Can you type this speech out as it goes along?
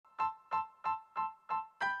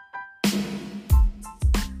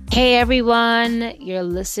Hey everyone, you're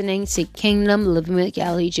listening to Kingdom Living with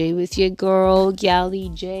Gally J with your girl,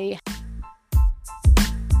 Gally J.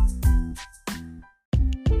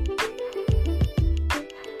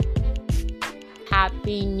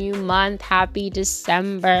 Happy new month, happy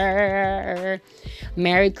December.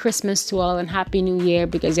 Merry Christmas to all and Happy New Year,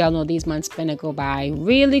 because y'all know these months gonna go by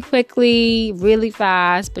really quickly, really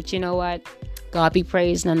fast, but you know what? God be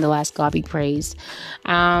praised nonetheless. God be praised.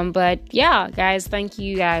 But yeah, guys, thank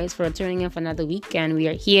you guys for tuning in for another weekend. We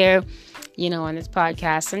are here, on this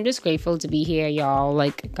podcast. I'm just grateful to be here, y'all.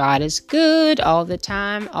 Like, God is good all the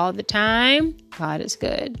time, all the time. God is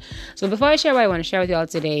good. So before I share what I want to share with y'all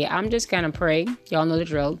today, I'm just gonna pray. Y'all know the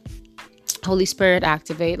drill. Holy Spirit,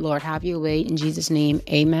 activate. Lord, have your way. In Jesus' name,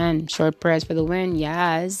 amen. Short prayers for the win.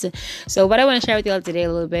 Yes. So what I want to share with you all today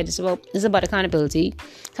a little bit is about accountability,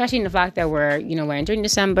 especially in the fact that we're entering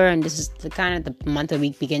December, and this is the kind of the month that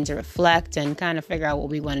we begin to reflect and kind of figure out what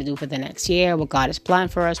we want to do for the next year, what God has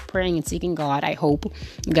planned for us, praying and seeking God. I hope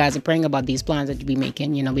you guys are praying about these plans that you be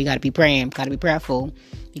making. We got to be praying, got to be prayerful.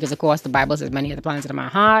 Because, of course, the Bible says many of the plans of my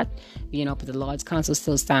heart, but the Lord's counsel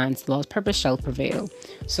still stands. The Lord's purpose shall prevail.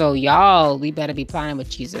 So, y'all, we better be planning with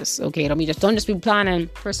Jesus. Okay, don't just be planning,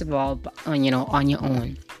 first of all, on your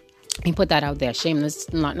own. And put that out there.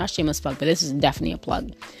 Shameless, not shameless plug, but this is definitely a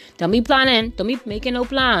plug. Don't be planning. Don't be making no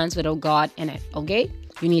plans without God in it. Okay?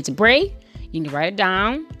 You need to pray. You need to write it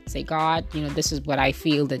down. Say, God, this is what I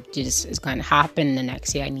feel that just is going to happen the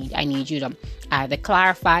next year. I need you to either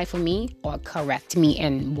clarify for me or correct me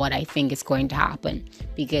in what I think is going to happen.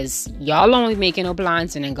 Because y'all only making no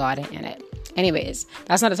plans and then God ain't in it. Anyways,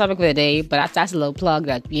 that's not the topic for the day, but that's a little plug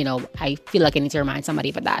that, I feel like I need to remind somebody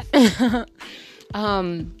about that.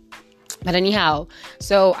 But anyhow,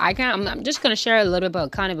 so I'm just going to share a little bit about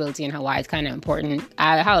accountability and why it's kind of important.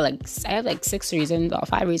 I have 6 reasons or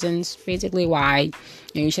 5 reasons basically why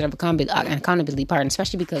you should have an accountability partner,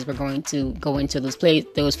 especially because we're going to go into those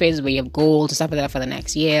phases where you have goals and stuff like that for the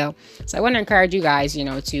next year. So I want to encourage you guys,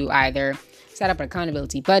 to either set up an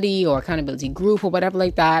accountability buddy or accountability group or whatever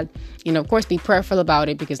like that. Of course, be prayerful about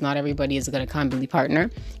it, because not everybody is a good accountability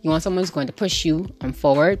partner. You want someone who's going to push you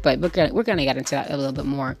forward, but we're going to get into that a little bit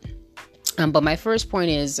more. But my first point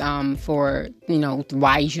is for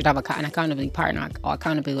why you should have an accountability partner or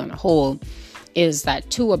accountability on a whole is that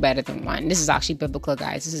 2 are better than 1. This is actually biblical,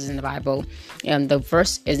 guys. This is in the Bible. The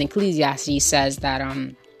verse is in Ecclesiastes, says that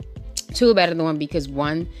 2 are better than 1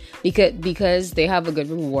 because they have a good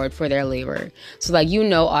reward for their labor. So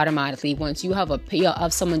automatically once you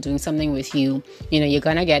have someone doing something with you, you're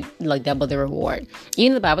gonna get double the reward.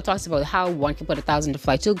 Even the Bible talks about how 1 can put 1,000 to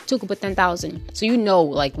flight, 2 can put 10,000. So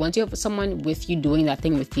once you have someone with you doing that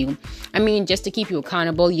thing with you, just to keep you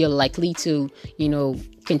accountable, you're likely to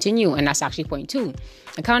continue. And that's actually point 2.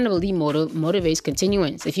 Accountability motivates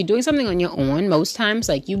continuance. If you're doing something on your own, most times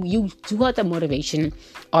you do have the motivation,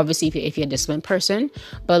 obviously if you're a disciplined person,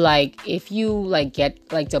 but if you get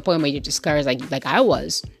to a point where you're discouraged, like I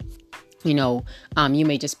was, you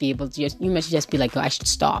may just be able to you may just be like, oh, I should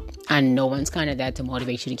stop, and no one's kind of there to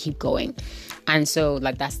motivate you to keep going. And so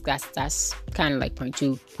that's kind of point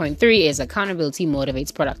 2. Point 3 is accountability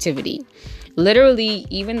motivates productivity. Literally,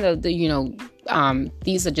 even though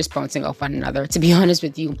these are just bouncing off one another, to be honest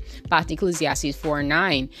with you. Back to Ecclesiastes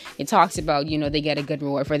 4:9, it talks about, they get a good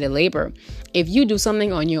reward for their labor. If you do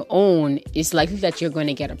something on your own, it's likely that you're going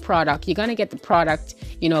to get a product. You're going to get the product,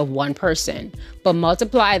 of one person. But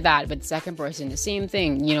multiply that with the second person, the same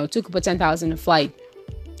thing. 2 could put 10,000 in flight.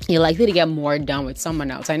 You're likely to get more done with someone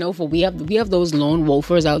else. I know we have those lone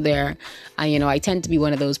wolfers out there. I tend to be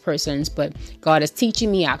one of those persons, but God is teaching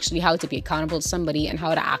me actually how to be accountable to somebody and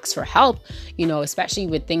how to ask for help, especially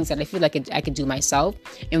with things that I feel like I could do myself.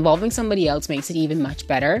 Involving somebody else makes it even much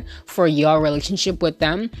better for your relationship with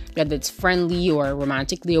them, whether it's friendly or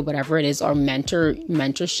romantically or whatever it is, or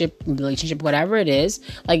mentorship relationship, whatever it is.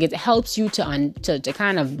 It helps you to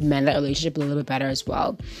kind of mend that relationship a little bit better as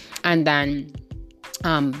well. And then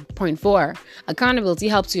point 4, accountability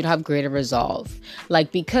helps you to have greater resolve.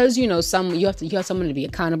 Because you have someone to be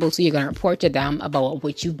accountable to, you're going to report to them about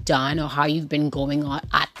what you've done or how you've been going on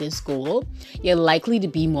at this goal. You're likely to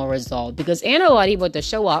be more resolved, because ain't nobody about to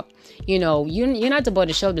show up. You're not about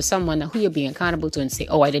to show up to someone who you're being accountable to and say,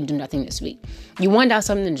 oh, I didn't do nothing this week. You want to have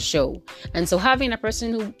something to show. And so having a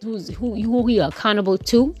person who you're accountable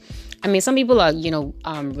to, some people are,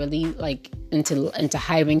 really into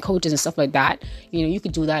hiring coaches and stuff like that. You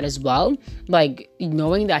could do that as well.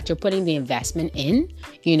 Knowing that you're putting the investment in,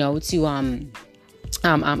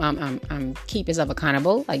 keep yourself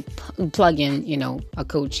accountable. Like plug in, a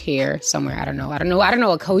coach here somewhere. I don't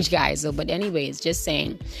know a coach, guys. So, but anyways, just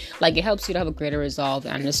saying, like, it helps you to have a greater resolve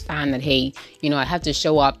and understand that, hey, I have to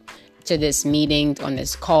show up to this meeting, on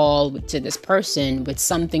this call, to this person with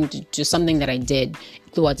something that I did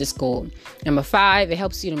towards this goal. Number 5, it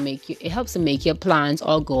helps to make your plans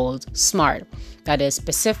or goals SMART. That is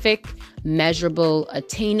specific, measurable,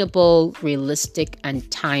 attainable, realistic, and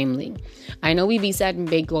timely. I know we be setting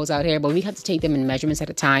big goals out here, but we have to take them in measurements at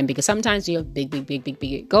a time, because sometimes you have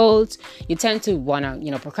big goals. You tend to want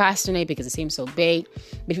to, procrastinate because it seems so big.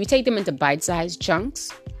 But if you take them into bite-sized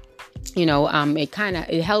chunks,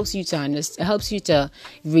 it helps you to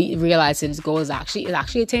realize that this goal is actually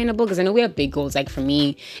attainable. Because I know we have big goals. Like for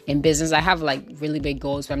me in business, I have like really big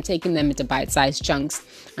goals, but I'm taking them into bite-sized chunks.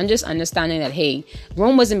 I'm just understanding that, hey,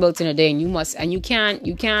 Rome wasn't built in a day, and you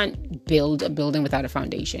can't build a building without a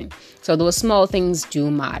foundation. So those small things do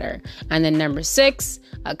matter. And then number 6,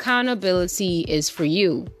 accountability is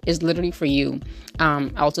literally for you.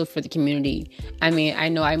 Also for the community. I mean, I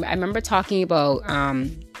remember talking about,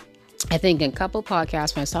 I think in a couple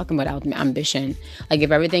podcasts when I was talking about ambition, like if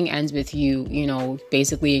everything ends with you,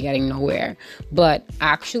 basically you're getting nowhere. But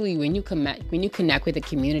actually, when you connect with the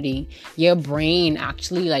community, your brain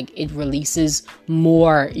actually, like, it releases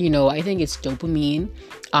more. I think it's dopamine.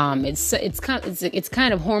 It's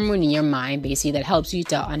kind of hormone in your mind, basically, that helps you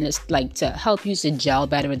to help you to gel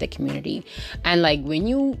better with the community. And like when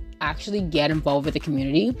you actually get involved with the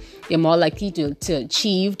community, you're more likely to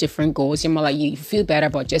achieve different goals. You're more like, you feel better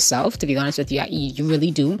about yourself, to be honest with you. You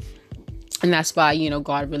really do. And that's why,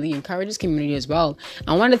 God really encourages community as well.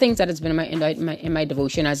 And one of the things that has been in my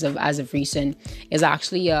devotion as of recent is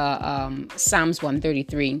actually Psalms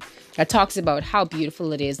 133. That talks about how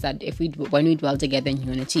beautiful it is that when we dwell together in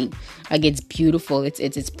unity. Like, it's beautiful,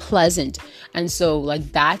 it's pleasant. And so, like,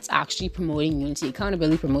 that's actually promoting unity.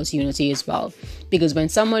 Accountability promotes unity as well. Because when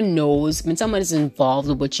someone is involved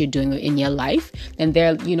with what you're doing in your life, then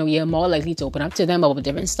you're more likely to open up to them about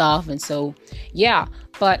different stuff. And so, yeah.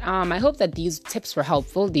 But I hope that these tips were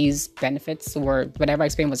helpful. These benefits, or whatever I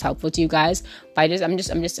explained, was helpful to you guys. But I'm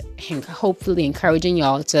just hopefully encouraging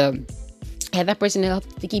y'all to have that person to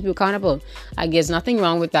help to keep you accountable. There's nothing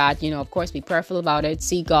wrong with that. Of course, be prayerful about it.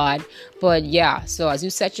 See God. But yeah, so as you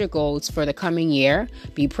set your goals for the coming year,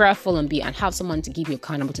 be prayerful and have someone to keep you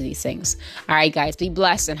accountable to these things. All right, guys, be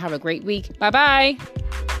blessed and have a great week. Bye-bye.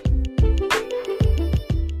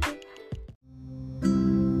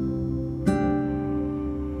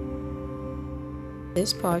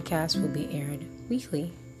 This podcast will be aired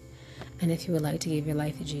weekly. And if you would like to give your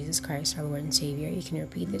life to Jesus Christ, our Lord and Savior, you can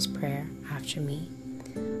repeat this prayer after me.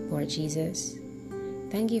 Lord Jesus,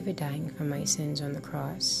 thank you for dying for my sins on the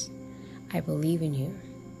cross. I believe in you,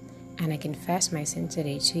 and I confess my sin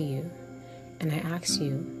today to you, and I ask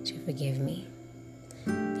you to forgive me.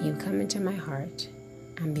 You come into my heart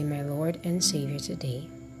and be my Lord and Savior today.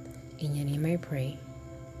 In your name I pray.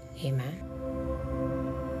 Amen.